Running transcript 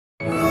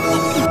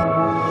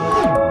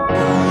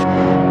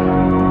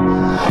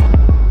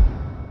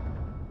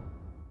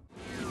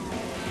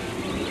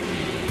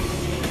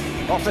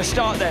Off the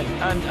start then,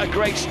 and a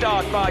great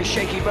start by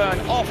Shaky Byrne,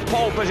 off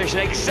pole position,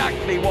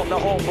 exactly what the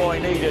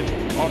homeboy needed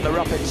on the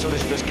Rapid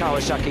Solicitors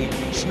Kawasaki,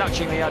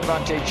 snatching the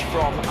advantage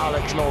from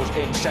Alex Lowes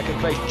in second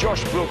place.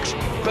 Josh Brooks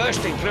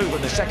bursting through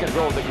from the second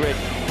row of the grid.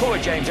 Poor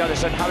James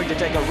Ellison having to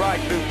take a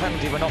ride-through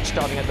penalty for not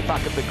starting at the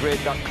back of the grid.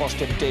 That cost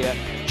him dear.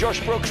 Josh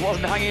Brooks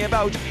wasn't hanging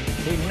about.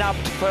 He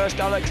nabbed first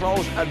Alex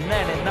Lowes, and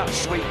then in that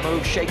sweet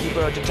move, Shaky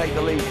Byrne to take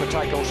the lead for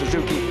Taiko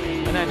Suzuki.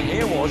 And then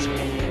here was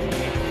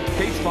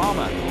Keith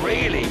Farmer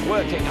really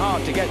working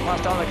hard to get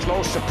past Alex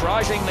Lowes,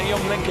 surprising the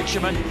young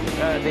Lincolnshireman,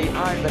 the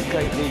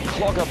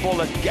clogger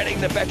bullet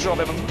getting the better of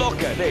him. And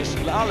look at this,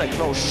 Alex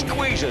Lowes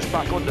squeezes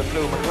back under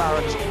through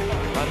McLaren's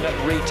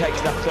and retakes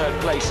that third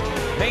place.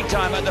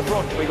 Meantime, at the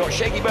front, we've got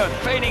Shaky Byrne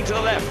fading to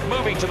the left,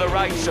 moving to the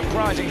right,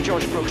 surprising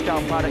Josh Brooks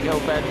down Paddock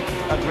Hill Bend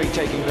and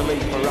retaking the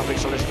lead for Rapid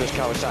Solicitors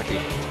Kawasaki.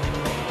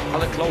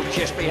 Alex Lowes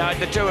just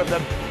behind the two of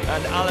them,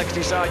 and Alex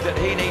decides that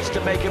he needs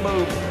to make a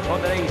move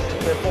underneath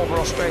the former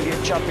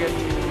Australian champion.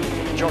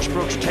 Josh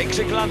Brooks takes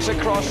a glance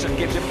across and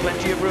gives him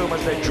plenty of room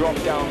as they drop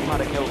down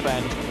Paddock Hill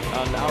Bend,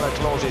 and Alex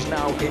Lowes is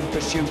now in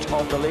pursuit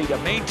of the leader.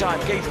 Meantime,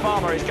 Keith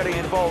Farmer is getting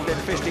involved in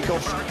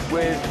fisticuffs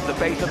with the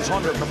Batham's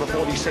 100, number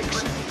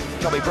 46.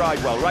 Tommy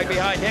Bridewell. Right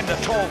behind him, the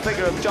tall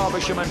figure of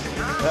Derbyshireman,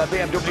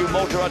 BMW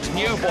Motorrad's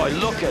new boy.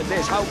 Look at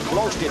this, how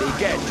close did he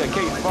get to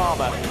Keith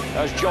Farmer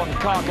as John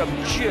Carcom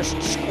just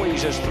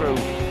squeezes through.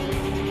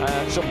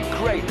 Some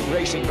great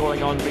racing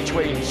going on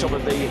between some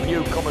of the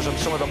newcomers and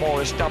some of the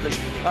more established.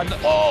 And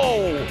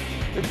oh,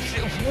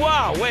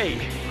 wow-wee!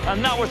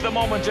 And that was the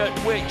moment at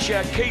which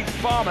Keith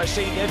Farmer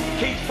seemed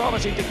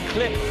to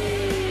clip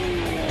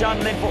Dan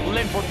Linfoot.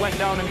 Linfoot went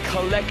down and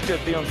collected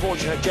the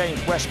unfortunate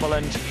James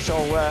Westmoreland. So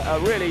a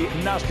really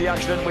nasty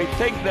accident. We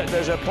think that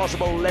there's a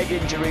possible leg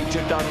injury to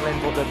Dan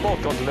Linfoot. They've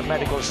both gone to the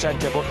medical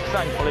centre, but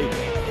thankfully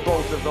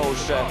both of those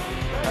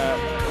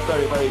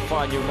very, very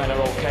fine young men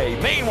are okay.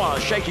 Meanwhile,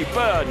 Shaky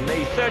Byrne,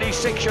 the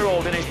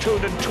 36-year-old in his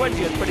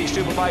 220th British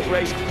Superbike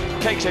race,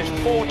 takes his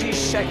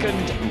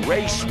 42nd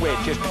race win,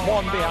 just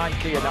one behind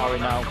Kianari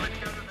now.